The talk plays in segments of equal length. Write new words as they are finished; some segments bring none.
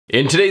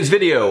In today's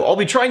video, I'll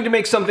be trying to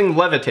make something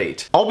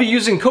levitate. I'll be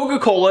using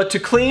Coca-Cola to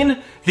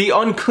clean the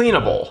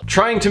uncleanable,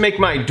 trying to make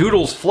my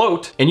doodles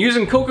float, and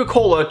using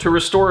Coca-Cola to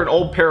restore an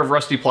old pair of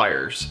rusty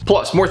pliers.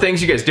 Plus, more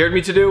things you guys dared me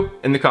to do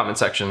in the comment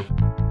section.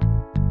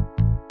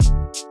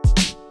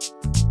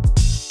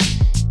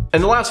 In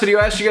the last video,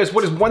 I asked you guys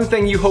what is one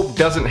thing you hope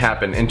doesn't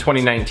happen in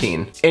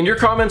 2019. And your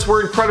comments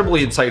were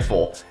incredibly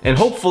insightful, and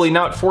hopefully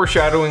not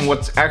foreshadowing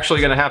what's actually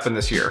gonna happen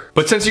this year.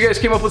 But since you guys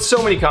came up with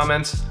so many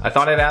comments, I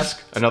thought I'd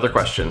ask another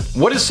question.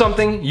 What is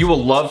something you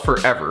will love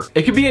forever?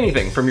 It could be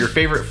anything from your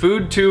favorite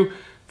food to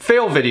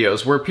fail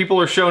videos where people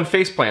are shown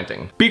face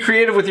planting. Be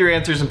creative with your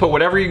answers and put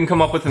whatever you can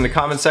come up with in the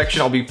comment section.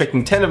 I'll be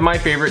picking 10 of my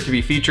favorite to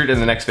be featured in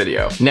the next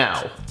video.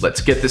 Now,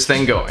 let's get this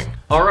thing going.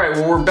 All right,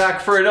 well, we're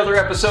back for another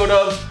episode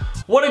of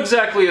what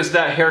exactly is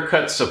that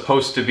haircut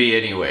supposed to be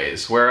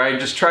anyways? Where I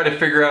just try to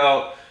figure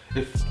out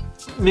if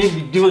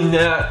maybe doing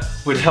that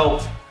would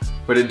help,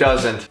 but it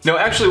doesn't. No,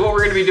 actually what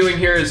we're gonna be doing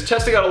here is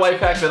testing out a life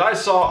hack that I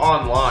saw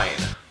online,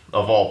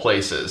 of all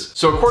places.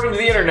 So according to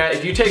the internet,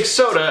 if you take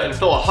soda and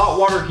fill a hot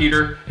water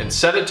heater and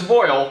set it to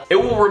boil, it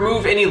will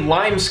remove any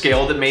lime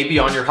scale that may be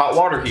on your hot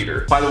water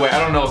heater. By the way, I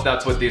don't know if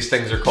that's what these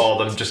things are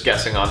called, I'm just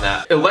guessing on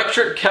that.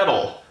 Electric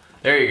kettle.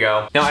 There you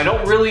go. Now I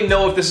don't really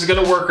know if this is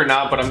gonna work or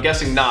not, but I'm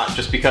guessing not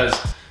just because,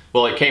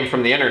 well, it came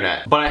from the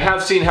internet. But I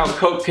have seen how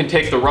Coke can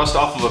take the rust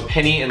off of a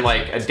penny in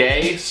like a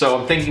day, so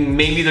I'm thinking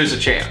maybe there's a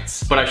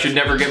chance. But I should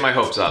never get my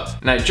hopes up.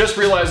 And I just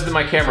realized that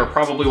my camera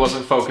probably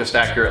wasn't focused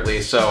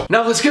accurately, so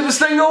now let's get this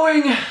thing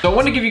going! So I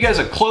want to give you guys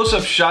a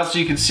close-up shot so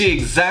you can see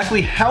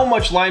exactly how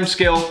much lime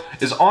scale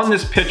is on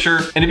this pitcher.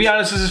 And to be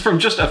honest, this is from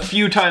just a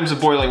few times of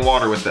boiling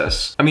water with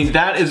this. I mean,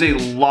 that is a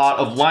lot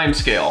of lime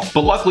scale.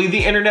 But luckily,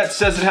 the internet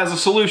says it has a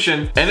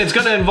solution, and it's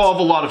gonna involve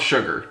a lot of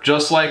sugar,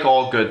 just like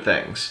all good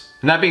things.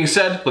 And that being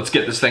said, let's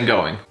get this thing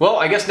going. Well,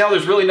 I guess now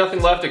there's really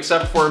nothing left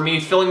except for me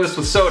filling this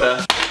with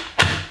soda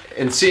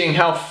and seeing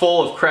how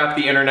full of crap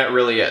the internet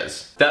really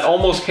is. That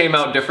almost came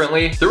out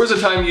differently. There was a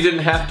time you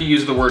didn't have to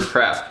use the word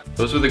crap.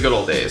 Those were the good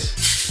old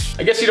days.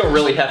 I guess you don't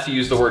really have to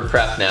use the word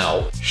crap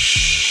now.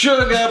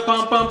 Sugar,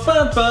 bum bum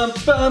bum bum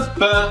bum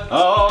bum.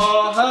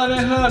 Oh,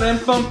 honey, honey,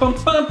 bum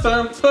bum bum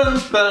bum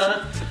bum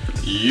bum.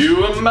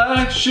 You are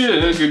my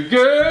sugar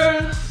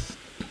girl.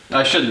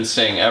 I shouldn't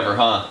sing ever,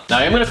 huh? Now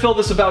I am gonna fill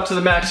this about to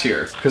the max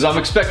here, because I'm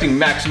expecting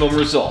maximum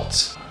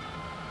results.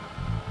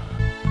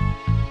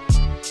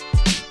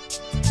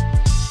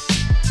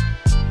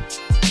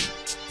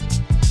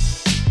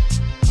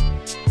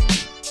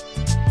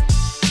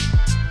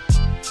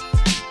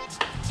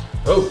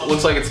 Oh,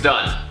 looks like it's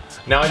done.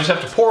 Now I just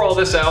have to pour all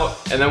this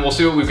out, and then we'll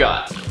see what we've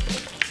got.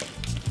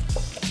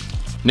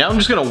 Now I'm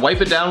just gonna wipe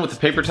it down with a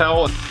paper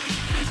towel.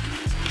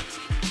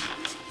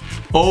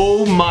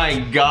 Oh my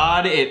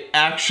god, it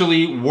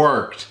actually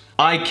worked.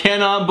 I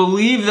cannot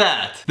believe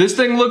that. This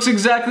thing looks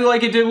exactly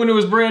like it did when it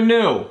was brand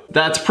new.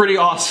 That's pretty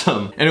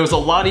awesome. And it was a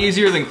lot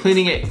easier than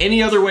cleaning it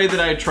any other way that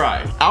I had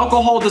tried.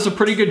 Alcohol does a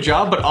pretty good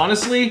job, but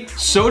honestly,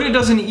 soda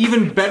does an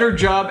even better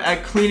job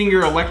at cleaning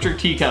your electric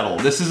tea kettle.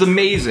 This is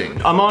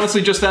amazing. I'm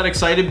honestly just that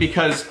excited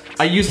because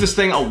I use this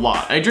thing a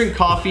lot. I drink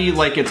coffee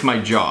like it's my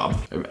job.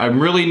 I'm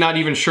really not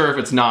even sure if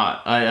it's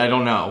not. I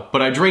don't know,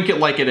 but I drink it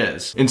like it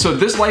is. And so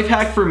this life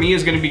hack for me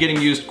is gonna be getting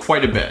used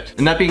quite a bit.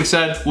 And that being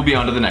said, we'll be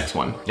on to the next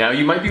one. Now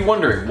you might be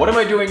wondering, what am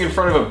I doing in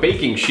front of a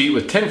baking sheet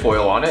with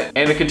tinfoil on it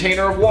and a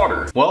container of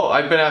water? Well,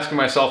 I've been asking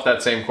myself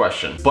that same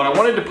question. But I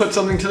wanted to put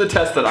something to the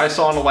test that I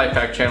saw on a life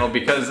hack channel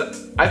because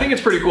I think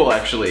it's pretty cool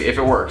actually, if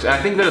it works. And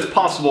I think that it's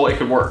possible it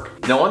could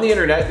work. Now on the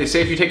internet, they say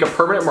if you take a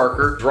permanent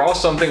marker, draw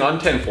something on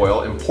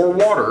tinfoil and pour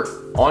water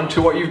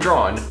onto what you've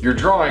drawn, your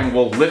drawing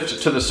will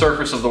lift to the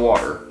surface of the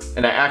water.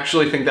 And I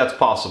actually think that's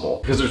possible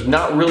because there's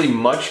not really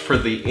much for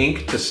the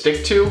ink to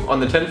stick to on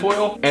the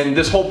tinfoil. And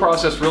this whole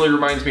process really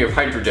reminds me of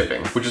hydro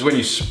dipping, which is when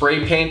you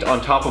spray paint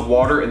on top of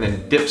water and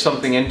then dip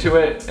something into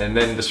it, and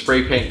then the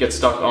spray paint gets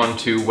stuck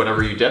onto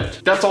whatever you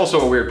dipped. That's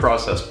also a weird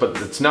process, but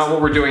it's not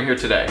what we're doing here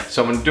today.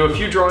 So I'm gonna do a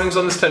few drawings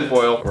on this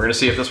tinfoil. We're gonna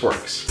see if this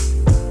works.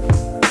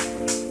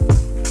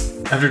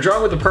 After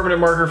drawing with a permanent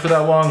marker for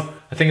that long,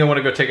 I think I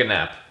wanna go take a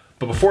nap.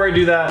 But before I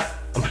do that,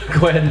 I'm gonna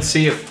go ahead and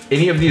see if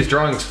any of these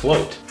drawings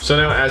float. So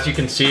now, as you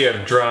can see,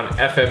 I've drawn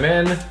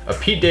FMN, a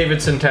Pete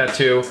Davidson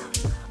tattoo,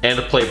 and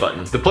a play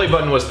button. The play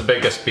button was the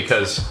biggest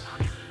because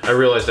I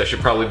realized I should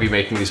probably be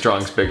making these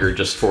drawings bigger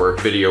just for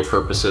video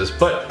purposes,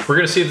 but we're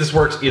gonna see if this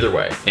works either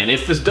way. And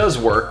if this does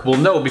work, we'll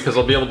know because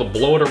I'll be able to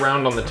blow it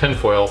around on the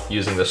tinfoil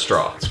using this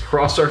straw. Let's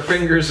cross our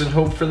fingers and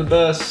hope for the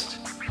best.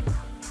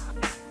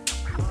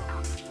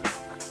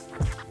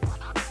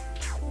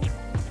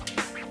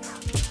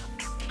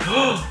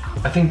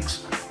 I think...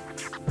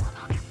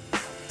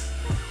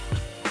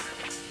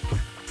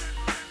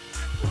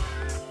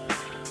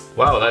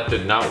 Wow, that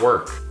did not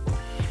work.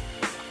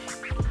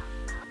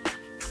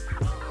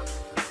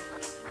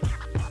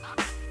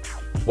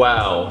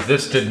 Wow,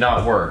 this did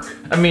not work.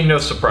 I mean, no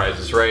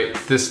surprises, right?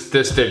 This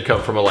did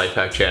come from a life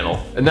hack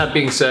channel. And that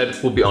being said,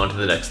 we'll be on to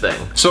the next thing.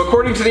 So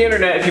according to the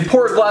internet, if you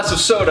pour a glass of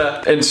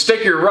soda and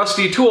stick your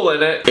rusty tool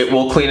in it, it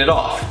will clean it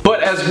off.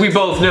 But as we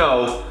both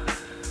know,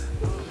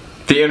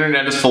 The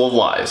internet is full of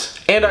lies.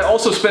 And I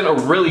also spent a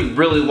really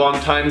long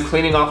time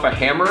cleaning off a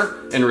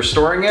hammer and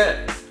restoring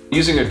it,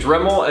 using a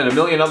Dremel and a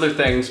million other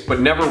things, but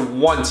never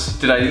once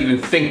did I even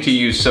think to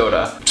use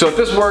soda. So if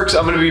this works,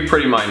 I'm gonna be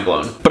pretty mind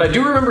blown. But I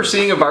do remember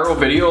seeing a viral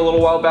video a little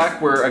while back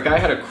where a guy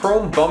had a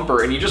chrome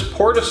bumper and he just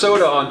poured a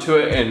soda onto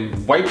it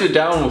and wiped it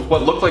down with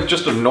what looked like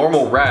just a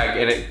normal rag,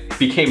 and it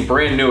became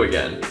brand new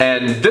again.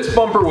 And this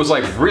bumper was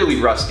like really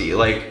rusty,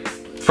 like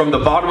from the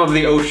bottom of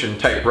the ocean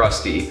type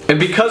rusty. And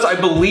because I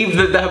believe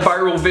that that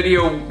viral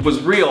video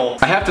was real,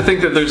 I have to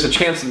think that there's a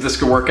chance that this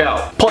could work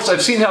out. Plus,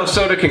 I've seen how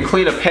soda can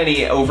clean a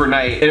penny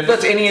overnight, and if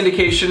that's any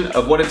indication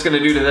of what it's gonna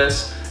do to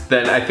this,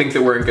 then I think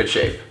that we're in good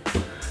shape.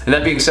 And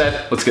that being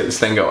said, let's get this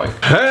thing going.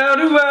 How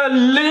do I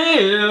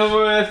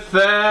live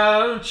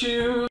without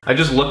you? I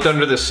just looked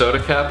under this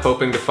soda cap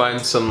hoping to find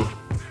some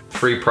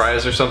free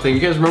prize or something.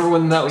 You guys remember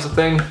when that was a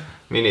thing?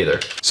 Me neither.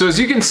 So as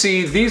you can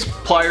see, these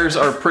pliers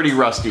are pretty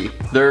rusty.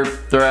 They're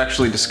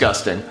actually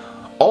disgusting.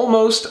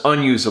 Almost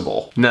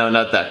unusable. No,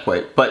 not that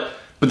quite, but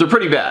they're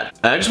pretty bad.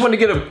 And I just want to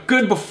get a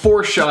good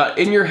before shot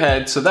in your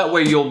head so that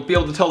way you'll be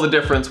able to tell the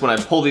difference when I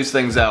pull these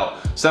things out.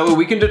 So that way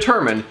we can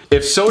determine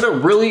if soda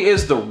really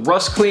is the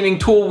rust cleaning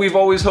tool we've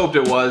always hoped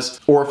it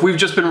was, or if we've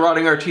just been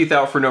rotting our teeth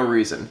out for no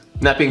reason.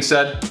 And that being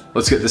said,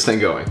 let's get this thing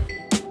going.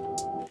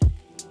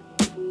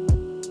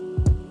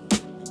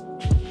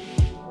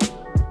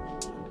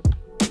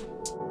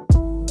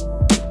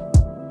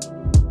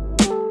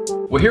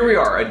 Well, here we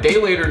are, a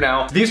day later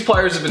now. These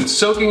pliers have been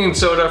soaking in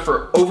soda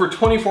for over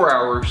 24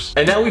 hours,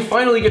 and now we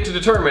finally get to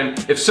determine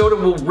if soda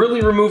will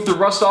really remove the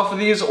rust off of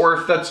these or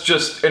if that's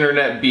just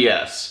internet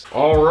BS.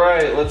 All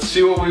right, let's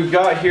see what we've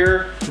got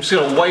here. I'm just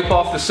gonna wipe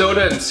off the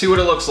soda and see what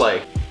it looks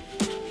like.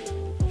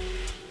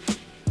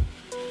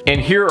 And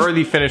here are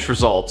the finished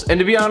results. And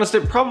to be honest,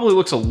 it probably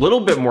looks a little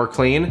bit more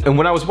clean. And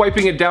when I was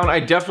wiping it down, I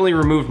definitely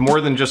removed more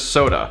than just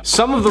soda.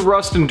 Some of the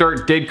rust and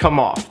dirt did come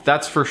off,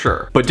 that's for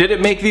sure. But did it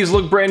make these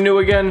look brand new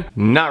again?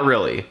 Not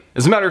really.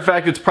 As a matter of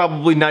fact, it's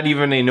probably not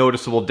even a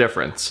noticeable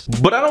difference.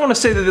 But I don't want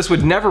to say that this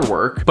would never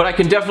work, but I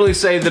can definitely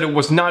say that it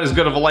was not as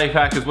good of a life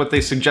hack as what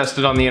they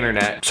suggested on the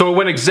internet. So it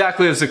went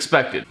exactly as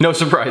expected. No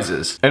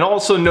surprises. And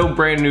also no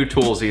brand new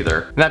tools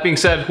either. And that being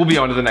said, we'll be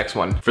on to the next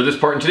one. For this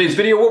part in today's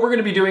video, what we're going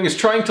to be doing is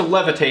trying to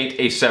levitate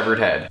a severed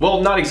head.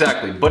 Well, not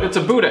exactly, but it's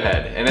a Buddha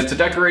head, and it's a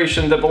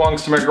decoration that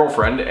belongs to my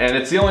girlfriend, and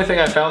it's the only thing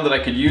I found that I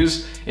could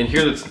use in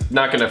here that's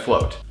not going to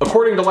float.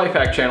 According to life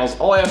hack channels,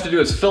 all I have to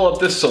do is fill up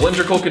this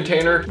cylindrical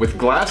container with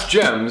glass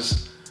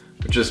gems,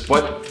 which is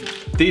what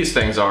these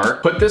things are,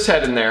 put this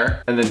head in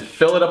there, and then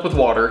fill it up with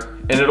water,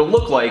 and it'll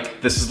look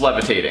like this is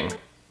levitating.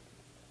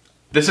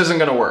 This isn't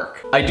gonna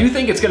work. I do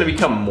think it's gonna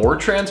become more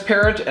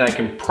transparent, and I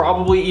can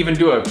probably even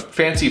do a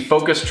fancy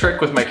focus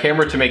trick with my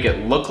camera to make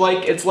it look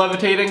like it's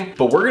levitating,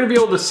 but we're gonna be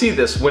able to see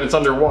this when it's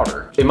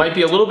underwater. It might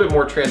be a little bit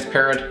more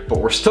transparent, but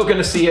we're still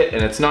gonna see it,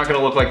 and it's not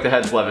gonna look like the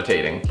head's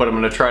levitating, but I'm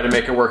gonna try to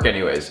make it work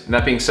anyways. And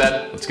that being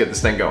said, let's get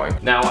this thing going.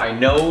 Now, I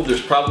know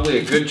there's probably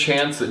a good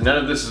chance that none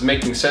of this is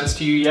making sense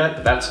to you yet,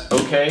 but that's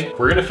okay.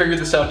 We're gonna figure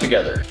this out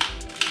together.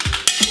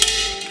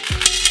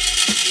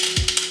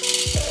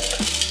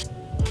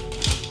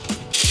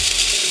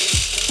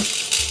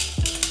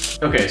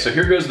 Okay, so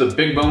here goes the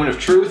big moment of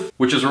truth,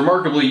 which is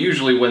remarkably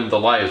usually when the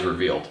lie is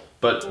revealed.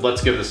 But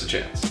let's give this a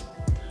chance.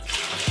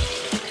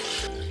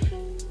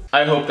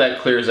 I hope that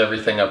clears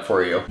everything up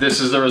for you. This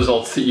is the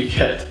results that you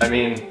get. I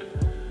mean,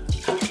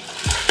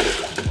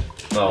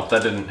 well,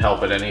 that didn't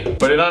help it any,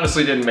 but it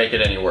honestly didn't make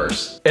it any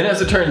worse. And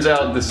as it turns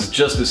out, this is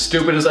just as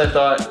stupid as I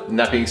thought. And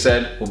that being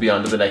said, we'll be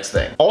on to the next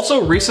thing.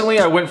 Also, recently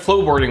I went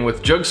flowboarding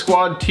with Jug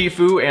Squad,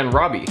 Tifu, and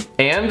Robbie.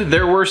 And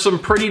there were some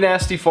pretty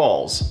nasty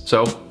falls.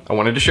 So I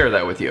wanted to share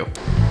that with you.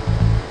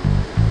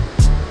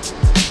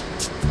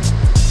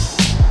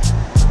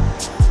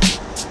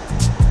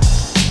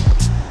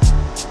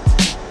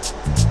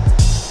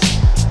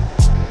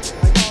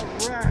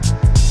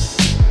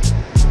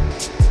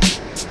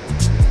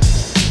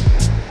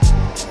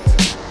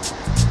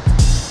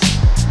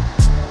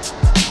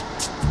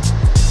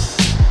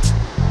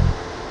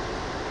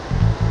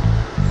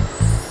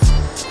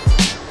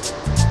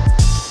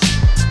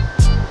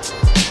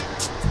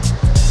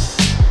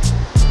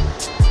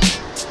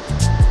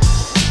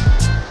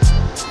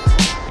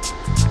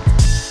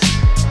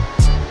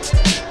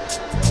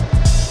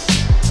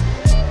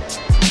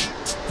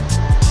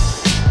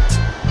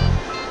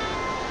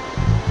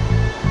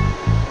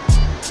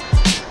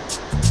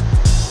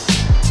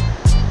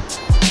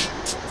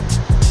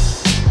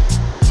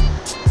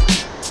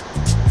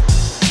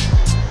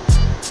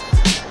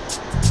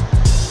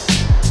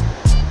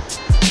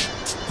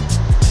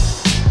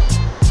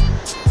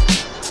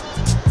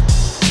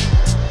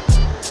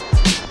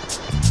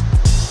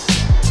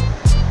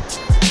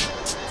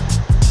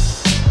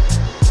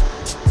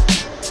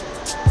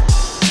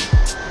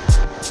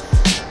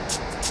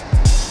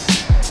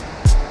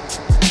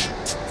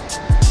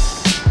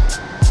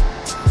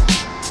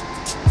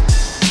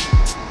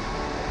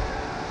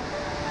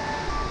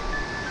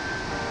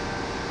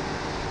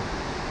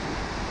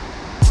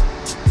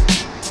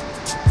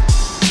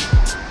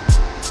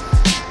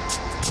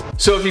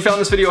 So if you found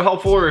this video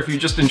helpful or if you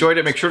just enjoyed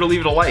it, make sure to leave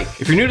it a like.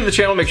 If you're new to the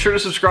channel, make sure to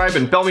subscribe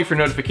and bell me for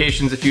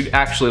notifications if you'd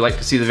actually like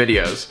to see the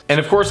videos.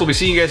 And of course, we'll be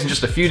seeing you guys in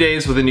just a few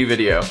days with a new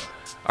video.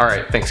 All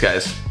right, thanks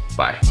guys.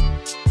 Bye.